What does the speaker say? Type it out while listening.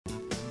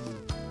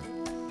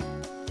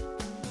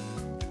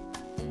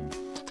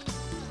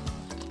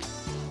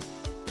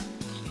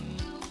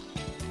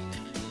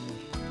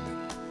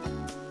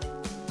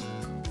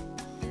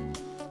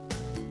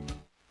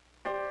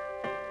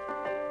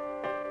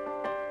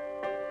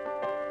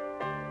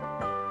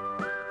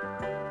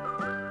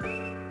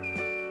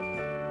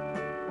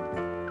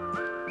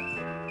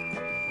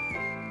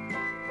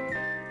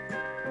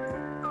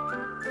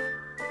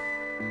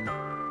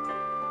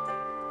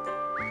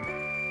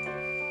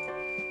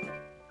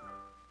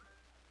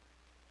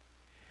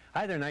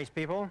Hi there, nice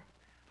people.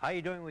 How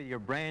you doing with your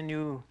brand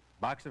new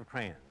box of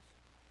crayons?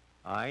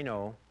 I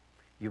know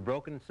you've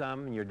broken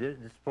some and you're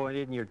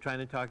disappointed and you're trying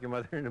to talk your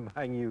mother into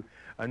buying you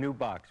a new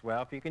box.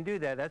 Well, if you can do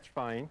that, that's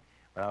fine.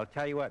 But I'll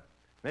tell you what,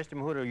 Mr.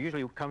 Mihuta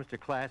usually comes to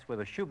class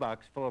with a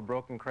shoebox full of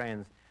broken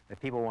crayons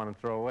that people want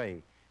to throw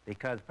away,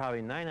 because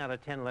probably 9 out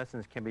of 10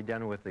 lessons can be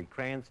done with the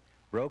crayons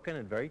broken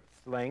at various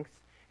lengths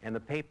and the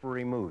paper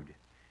removed.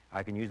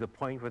 I can use the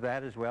point with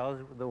that as well as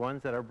the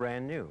ones that are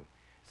brand new.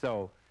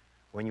 So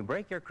when you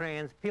break your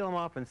crayons, peel them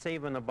off and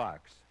save them in a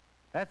box.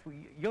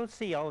 You'll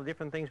see all the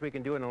different things we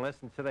can do in a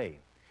lesson today.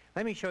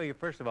 Let me show you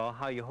first of all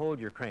how you hold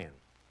your crayon.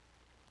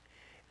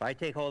 If I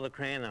take hold of the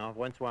crayon now,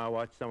 once in a while I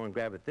watch someone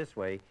grab it this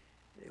way,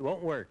 it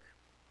won't work,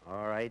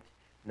 all right?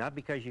 Not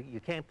because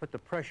you can't put the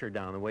pressure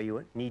down the way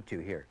you need to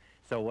here.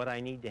 So what I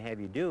need to have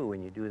you do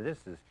when you do this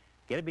is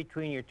get it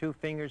between your 2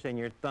 fingers and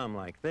your thumb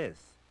like this,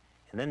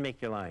 and then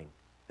make your line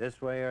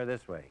this way or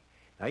this way.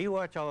 Now you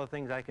watch all the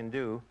things I can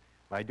do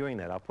by doing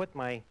that. I'll put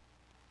my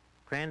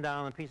crayon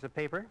down on a piece of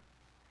paper,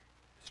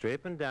 straight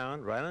up and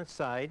down, right on the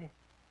side,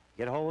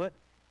 get a hold of it,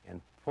 and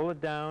pull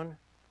it down,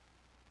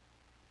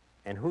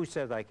 and who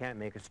says I can't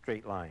make a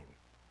straight line?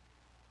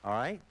 All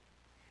right?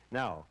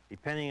 Now,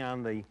 depending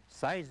on the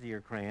size of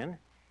your crayon,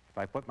 if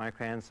I put my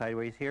crayon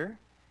sideways here,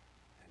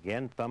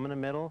 again, thumb in the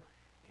middle,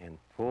 and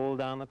pull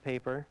down the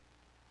paper,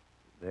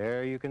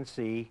 there you can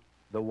see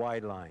the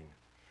wide line.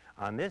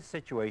 On this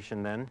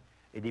situation then,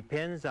 it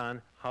depends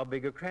on how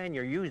big a crayon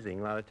you're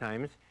using a lot of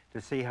times to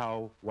see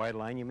how wide a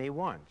line you may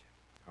want.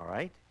 All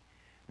right?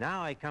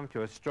 Now I come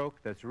to a stroke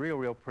that's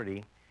real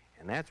pretty,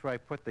 and that's where I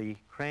put the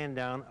crayon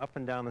down, up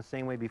and down the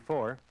same way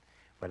before,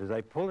 but as I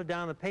pull it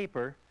down the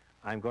paper,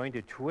 I'm going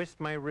to twist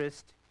my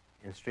wrist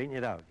and straighten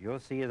it out. You'll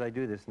see as I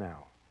do this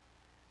now.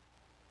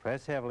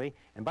 Press heavily,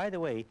 and by the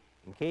way,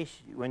 in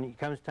case when it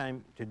comes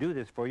time to do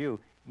this for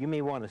you, you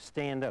may want to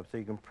stand up so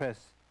you can press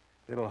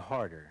a little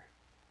harder.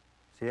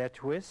 See that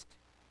twist?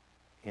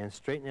 And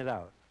straighten it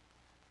out.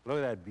 Look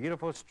at that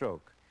beautiful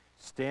stroke.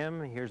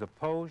 Stem, here's a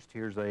post,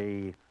 here's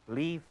a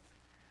leaf,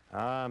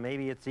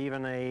 maybe it's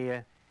even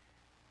a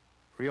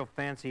real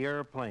fancy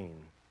airplane.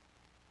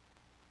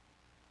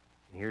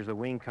 And here's a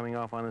wing coming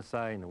off on the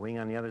side and the wing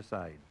on the other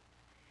side.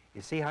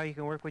 You see how you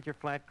can work with your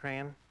flat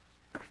crayon?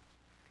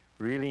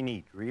 Really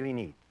neat, really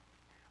neat.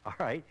 All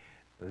right,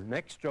 the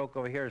next stroke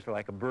over here is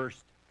like a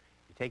burst.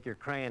 You take your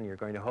crayon, you're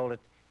going to hold it,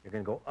 you're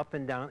going to go up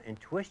and down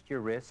and twist your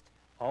wrist,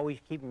 always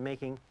keep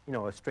making, you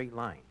know, a straight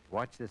line.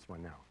 Watch this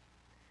one now.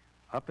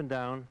 Up and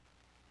down,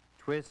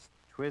 twist,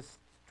 twist,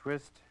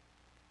 twist.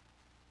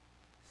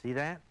 See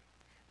that?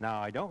 Now,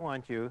 I don't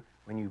want you,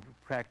 when you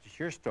practice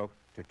your stroke,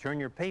 to turn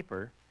your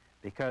paper,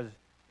 because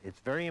it's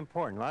very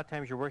important. A lot of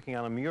times you're working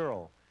on a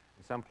mural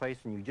in some place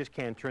and you just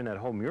can't turn that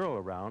whole mural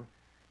around.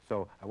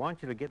 So I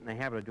want you to get in the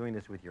habit of doing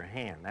this with your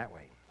hand, that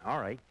way. All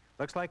right,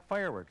 looks like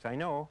fireworks, I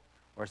know,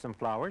 or some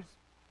flowers.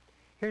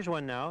 Here's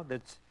one now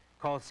that's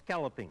called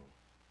scalloping.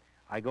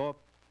 I go up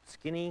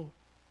skinny,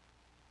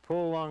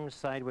 pull along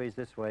sideways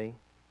this way.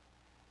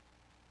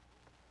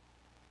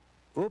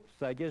 Oops,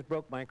 I just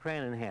broke my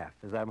crayon in half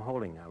as I'm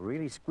holding now,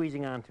 really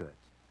squeezing onto it.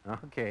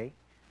 Okay.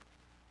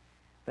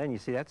 Then you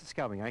see that's a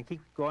scalloping. I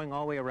keep going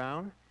all the way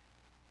around.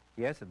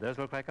 Yes, it does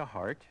look like a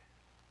heart.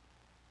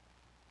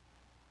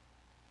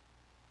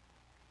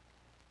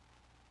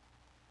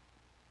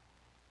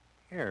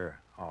 Here,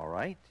 all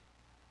right.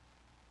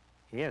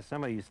 Yes,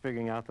 somebody's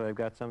figuring out that I've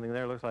got something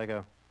there. Looks like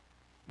a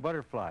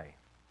butterfly.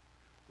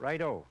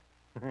 Righto.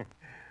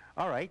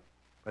 All right,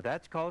 but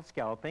that's called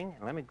scalloping.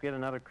 Let me get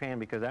another crayon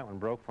because that one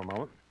broke for a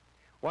moment.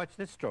 Watch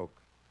this stroke.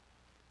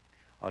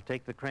 I'll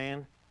take the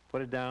crayon,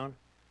 put it down,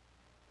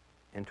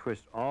 and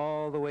twist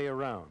all the way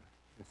around.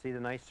 And see the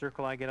nice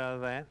circle I get out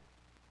of that?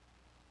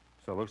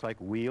 So it looks like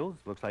wheels,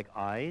 looks like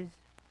eyes.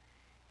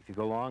 If you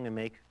go along and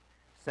make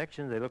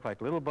sections, they look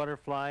like little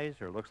butterflies,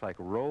 or it looks like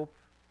rope,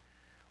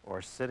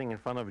 or sitting in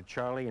front of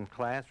Charlie in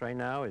class right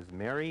now is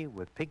Mary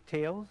with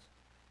pigtails.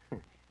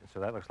 And so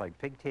that looks like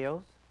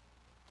pigtails.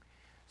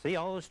 See,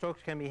 all those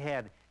strokes can be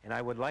had, and I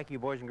would like you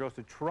boys and girls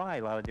to try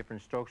a lot of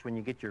different strokes when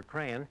you get your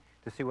crayon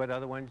to see what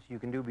other ones you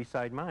can do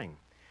beside mine.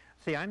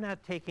 See, I'm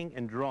not taking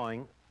and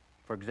drawing,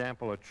 for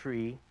example, a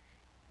tree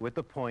with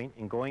the point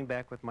and going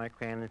back with my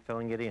crayon and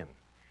filling it in.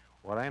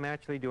 What I'm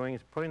actually doing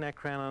is putting that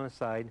crayon on the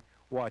side.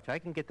 Watch, I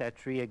can get that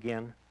tree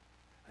again.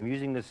 I'm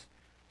using this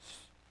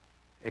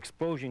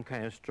explosion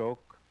kind of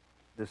stroke,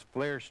 this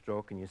flare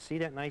stroke, and you see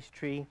that nice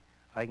tree?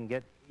 I can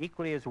get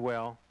equally as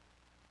well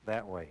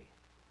that way.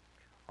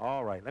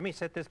 All right, let me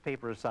set this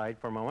paper aside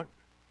for a moment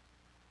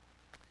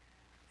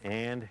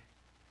and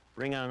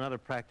bring on another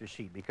practice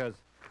sheet, because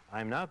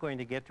I'm now going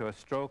to get to a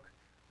stroke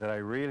that I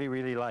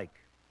really like.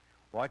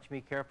 Watch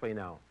me carefully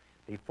now.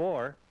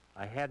 Before,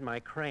 I had my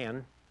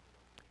crayon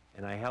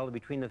and I held it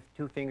between the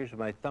 2 fingers with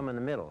my thumb in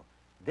the middle.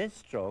 This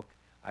stroke,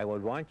 I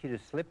would want you to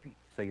slip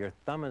so your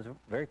thumb is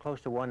very close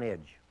to one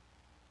edge.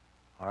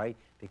 All right,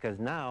 because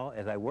now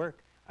as I work,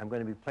 I'm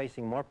going to be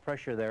placing more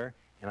pressure there,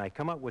 and I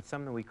come up with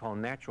something we call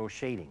natural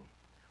shading.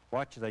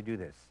 Watch as I do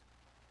this.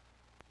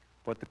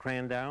 Put the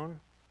crayon down,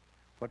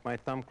 put my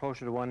thumb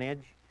closer to one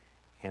edge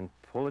and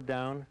pull it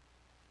down,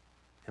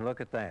 and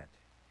look at that.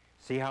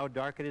 See how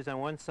dark it is on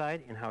one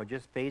side and how it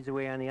just fades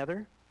away on the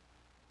other?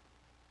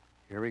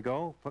 Here we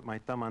go. Put my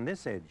thumb on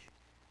this edge.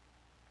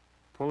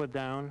 Pull it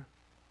down.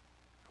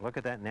 Look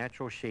at that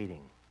natural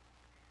shading.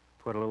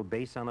 Put a little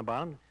base on the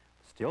bottom.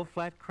 Still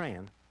flat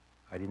crayon.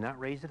 I did not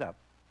raise it up.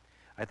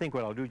 I think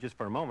what I'll do just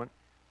for a moment,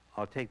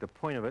 I'll take the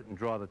point of it and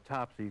draw the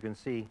top so you can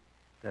see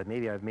that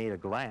maybe I've made a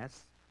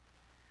glass.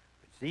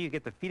 See, you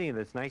get the feeling that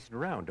it's nice and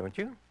round, don't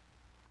you?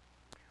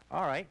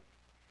 All right.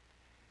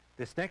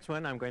 This next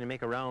one, I'm going to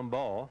make a round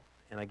ball.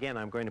 And again,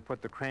 I'm going to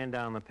put the crayon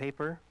down on the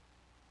paper.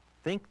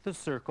 Think the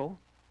circle.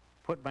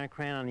 Put my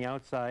crayon on the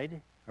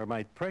outside, or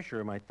my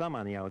pressure, my thumb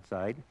on the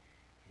outside.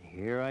 And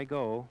here I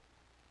go.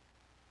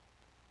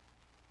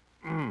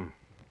 And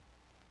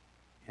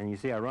you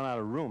see, I run out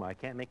of room. I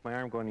can't make my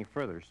arm go any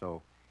further.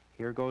 So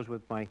here goes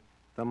with my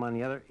thumb on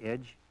the other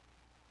edge.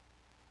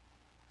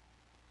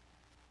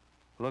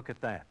 Look at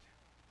that.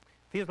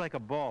 Feels like a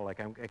ball, like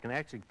I can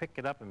actually pick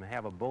it up and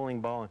have a bowling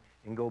ball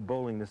and go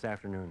bowling this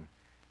afternoon.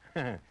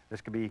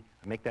 This could be,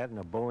 make that in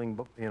a bowling,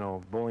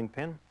 bowling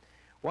pin.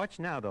 Watch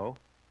now, though.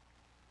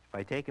 If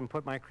I take and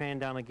put my crayon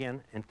down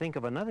again and think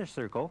of another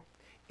circle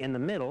in the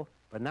middle,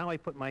 but now I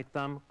put my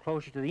thumb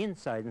closer to the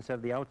inside instead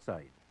of the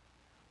outside.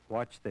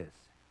 Watch this.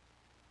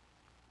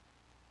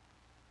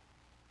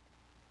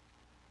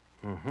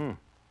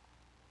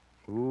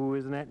 Ooh,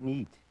 isn't that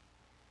neat?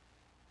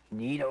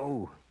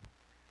 Neato.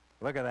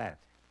 Look at that.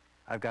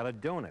 I've got a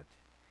donut.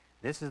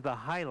 This is the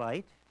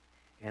highlight,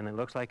 and it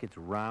looks like it's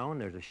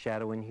round. There's a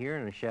shadow in here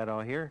and a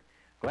shadow here.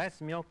 Glass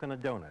of milk and a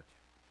donut.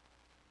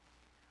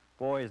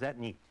 Boy, is that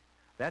neat.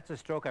 That's a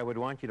stroke I would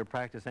want you to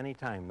practice any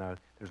time. Now,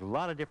 there's a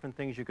lot of different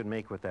things you could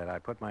make with that. I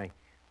put my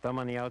thumb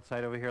on the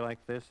outside over here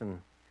like this, and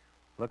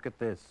look at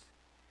this.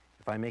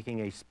 If I'm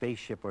making a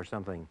spaceship or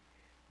something,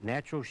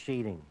 natural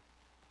shading.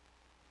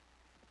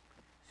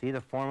 See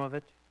the form of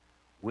it?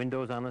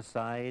 Windows on the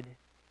side.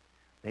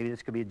 Maybe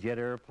this could be a jet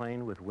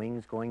airplane with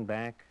wings going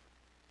back.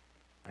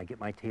 I get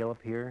my tail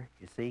up here,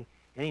 you see?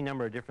 Any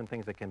number of different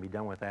things that can be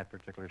done with that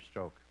particular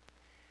stroke.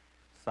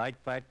 Side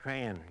flat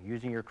crayon.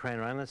 Using your crayon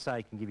right on the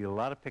side can give you a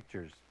lot of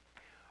pictures.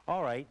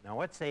 All right, now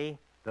let's say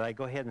that I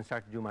go ahead and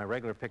start to do my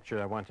regular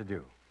picture I want to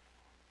do.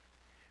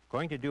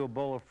 Going to do a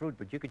bowl of fruit,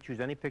 but you could choose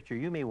any picture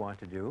you may want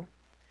to do.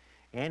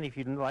 And if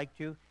you'd like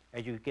to,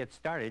 as you get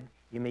started,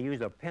 you may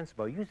use a pencil,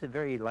 but use it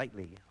very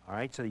lightly, all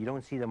right, so you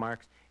don't see the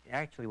marks.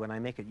 Actually, when I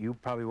make it, you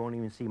probably won't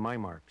even see my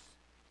marks.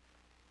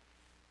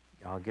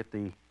 I'll get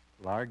the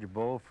large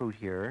bowl of fruit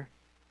here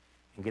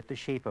and get the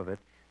shape of it.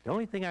 The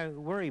only thing I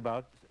worry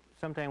about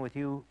sometime with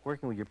you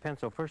working with your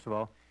pencil, first of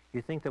all,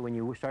 you think that when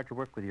you start to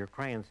work with your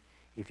crayons,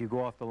 if you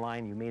go off the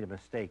line, you made a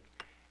mistake.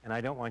 And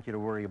I don't want you to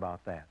worry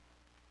about that.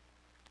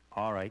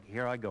 All right,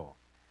 here I go.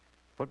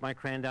 Put my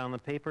crayon down on the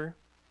paper,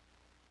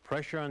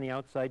 pressure on the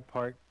outside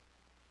part,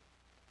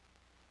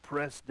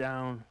 press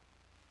down.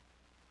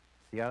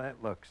 See how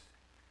that looks?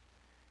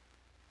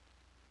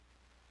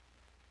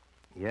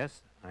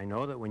 Yes, I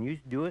know that when you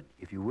do it,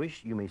 if you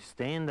wish, you may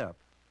stand up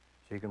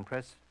so you can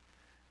press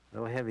a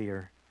little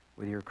heavier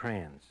with your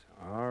crayons.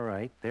 All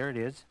right, there it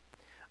is.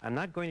 I'm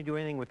not going to do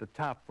anything with the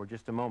top for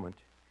just a moment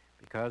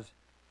because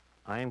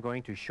I am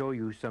going to show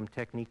you some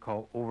technique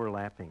called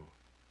overlapping.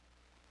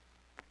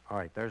 All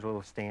right, there's a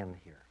little stand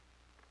here.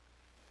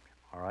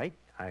 All right,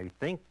 I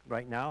think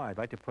right now I'd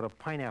like to put a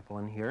pineapple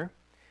in here.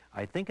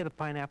 I think of the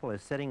pineapple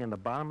as setting in the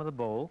bottom of the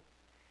bowl.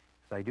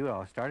 As I do,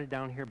 I'll start it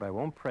down here, but I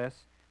won't press.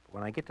 But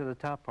when I get to the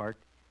top part,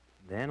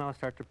 then I'll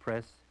start to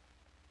press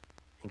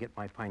and get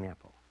my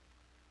pineapple.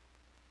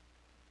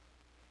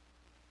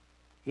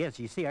 Yes,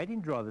 you see, I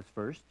didn't draw this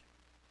first.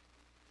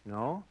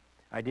 No,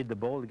 I did the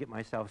bowl to get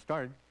myself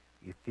started.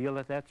 You feel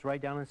that that's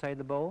right down inside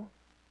the bowl?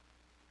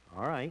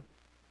 All right.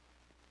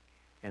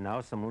 And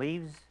now some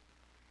leaves.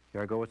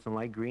 Here I go with some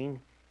light green.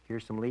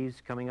 Here's some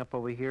leaves coming up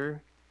over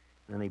here.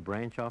 And then they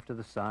branch off to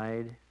the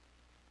side.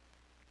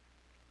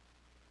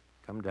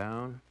 Come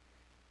down.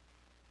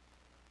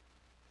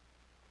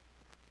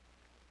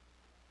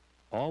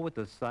 All with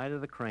the side of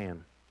the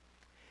crayon.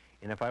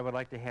 And if I would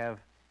like to have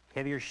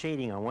heavier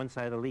shading on one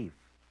side of the leaf,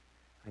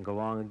 I can go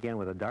along again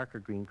with a darker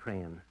green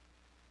crayon.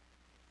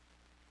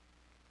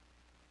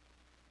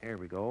 There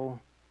we go.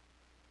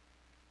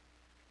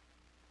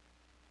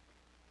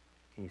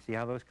 Can you see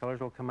how those colors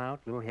will come out?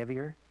 A little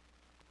heavier?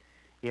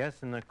 Yes,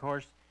 and of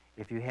course,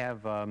 if you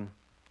have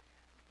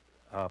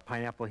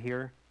pineapple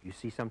here, you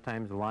see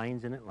sometimes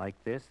lines in it like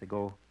this. They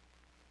go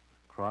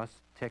cross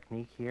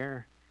technique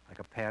here, like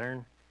a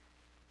pattern.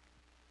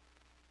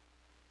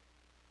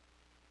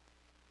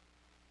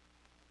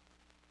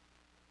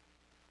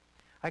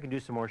 I can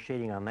do some more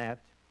shading on that.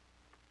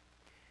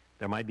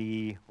 There might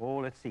be, oh,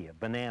 let's see, a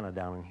banana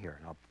down in here.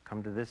 And I'll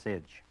come to this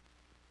edge.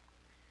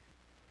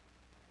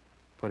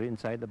 Put it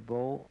inside the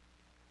bowl.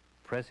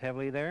 Press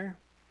heavily there.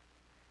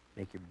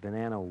 Make your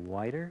banana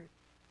wider.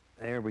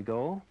 There we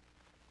go.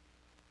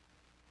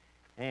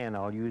 And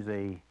I'll use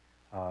a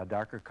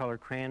darker color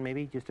crayon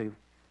maybe just to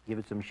give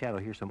it some shadow.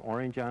 Here's some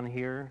orange on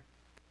here.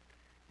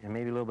 and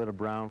maybe a little bit of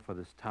brown for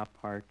this top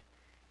part.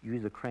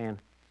 Use the crayon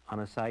on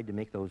the side to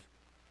make those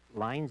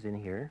lines in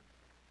here.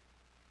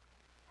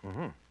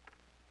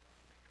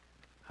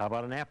 How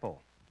about an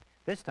apple?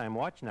 This time,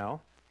 watch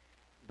now.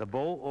 The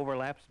bowl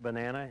overlaps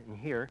banana in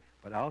here,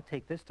 but I'll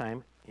take this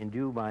time and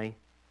do my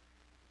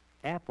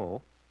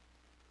apple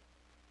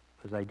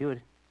as I do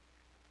it.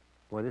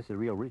 Boy, this is a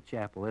real rich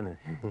apple, isn't it?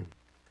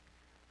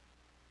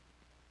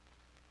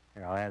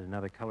 Here, I'll add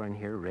another color in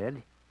here,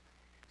 red.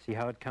 See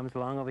how it comes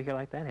along over here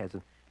like that? It has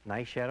a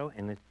nice shadow,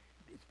 and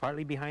it's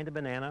partly behind the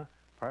banana,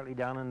 partly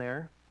down in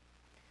there.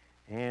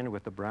 And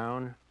with the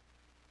brown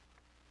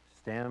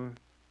stem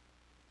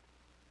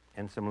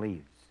and some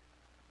leaves.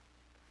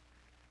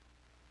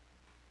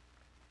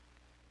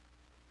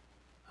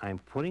 I'm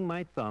putting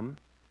my thumb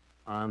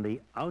on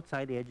the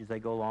outside edge as I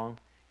go along,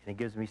 and it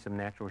gives me some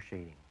natural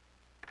shading.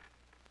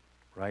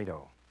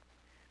 Righto.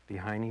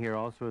 Behind here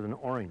also is an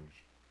orange.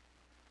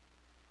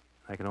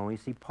 I can only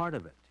see part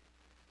of it.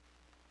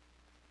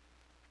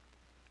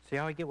 See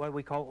how I get what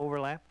we call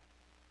overlap?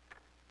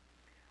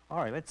 All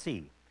right, let's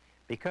see.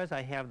 Because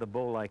I have the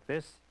bowl like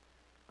this,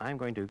 I'm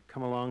going to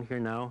come along here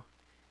now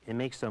and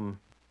make some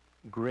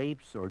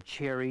grapes or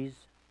cherries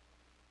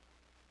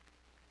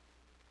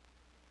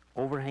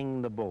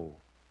overhanging the bowl.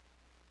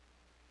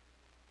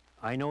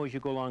 I know as you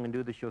go along and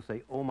do this, you'll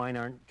say, oh, mine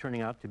aren't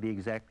turning out to be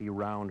exactly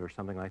round or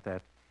something like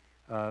that.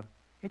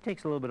 It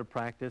takes a little bit of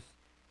practice.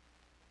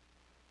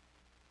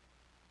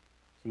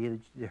 See,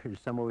 there's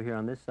some over here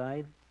on this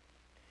side.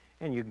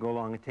 And you can go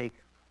along and take,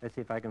 let's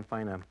see if I can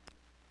find a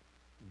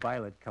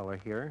violet color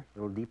here, a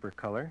little deeper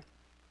color.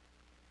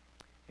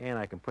 And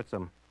I can put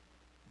some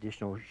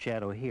additional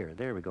shadow here.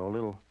 There we go, a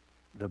little,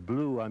 the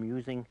blue I'm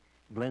using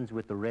blends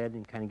with the red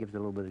and kind of gives it a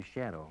little bit of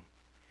shadow.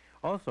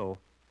 Also,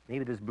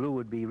 maybe this blue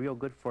would be real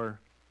good for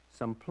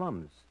some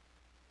plums.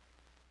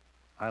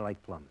 I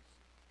like plums.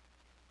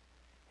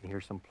 And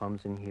here's some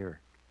plums in here.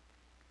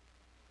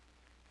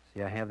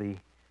 See, I have the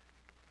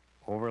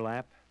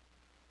overlap.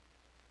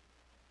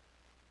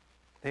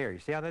 There, you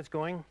see how that's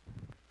going?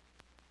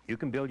 You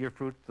can build your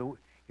fruit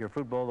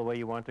bowl the way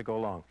you want to go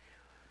along.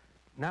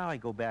 Now I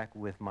go back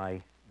with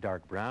my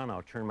dark brown.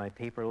 I'll turn my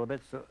paper a little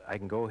bit so I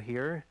can go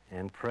here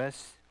and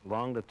press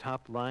along the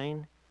top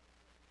line.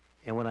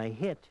 And when I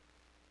hit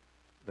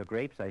the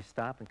grapes, I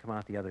stop and come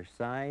out the other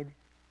side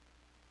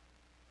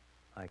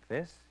like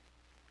this.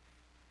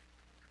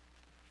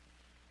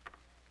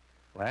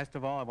 Last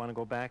of all, I want to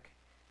go back,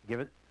 give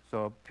it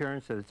so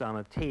appearance that it's on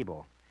a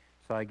table.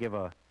 So I give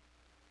a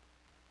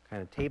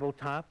kind of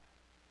tabletop,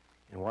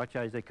 and watch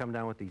as they come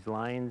down with these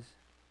lines.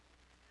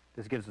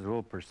 This gives us a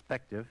little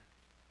perspective.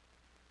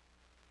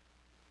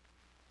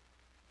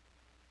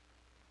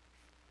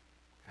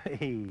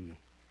 Hey,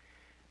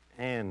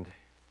 and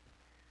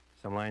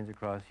some lines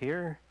across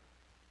here.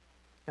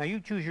 Now you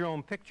choose your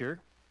own picture,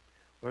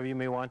 whatever you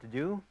may want to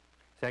do.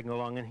 So I can go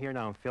along in here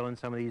now and fill in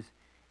some of these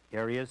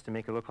areas to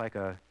make it look like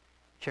a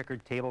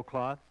checkered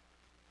tablecloth.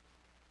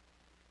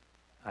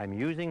 I'm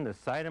using the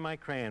side of my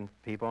crayon,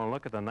 people, and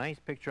look at the nice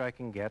picture I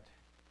can get.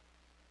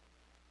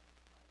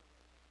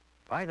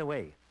 By the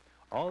way,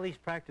 all these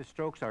practice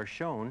strokes are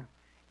shown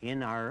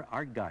in our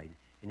art guide.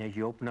 And as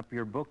you open up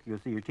your book, you'll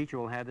see your teacher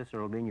will have this, or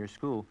it'll be in your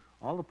school.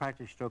 All the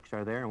practice strokes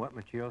are there and what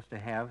materials to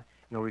have. And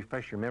it'll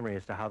refresh your memory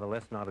as to how the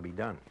lesson ought to be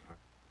done.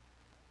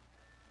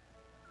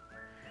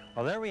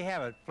 Well, there we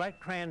have it, flat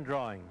crayon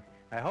drawing.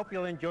 I hope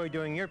you'll enjoy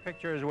doing your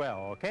picture as well,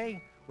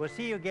 okay? We'll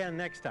see you again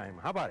next time.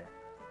 How about it?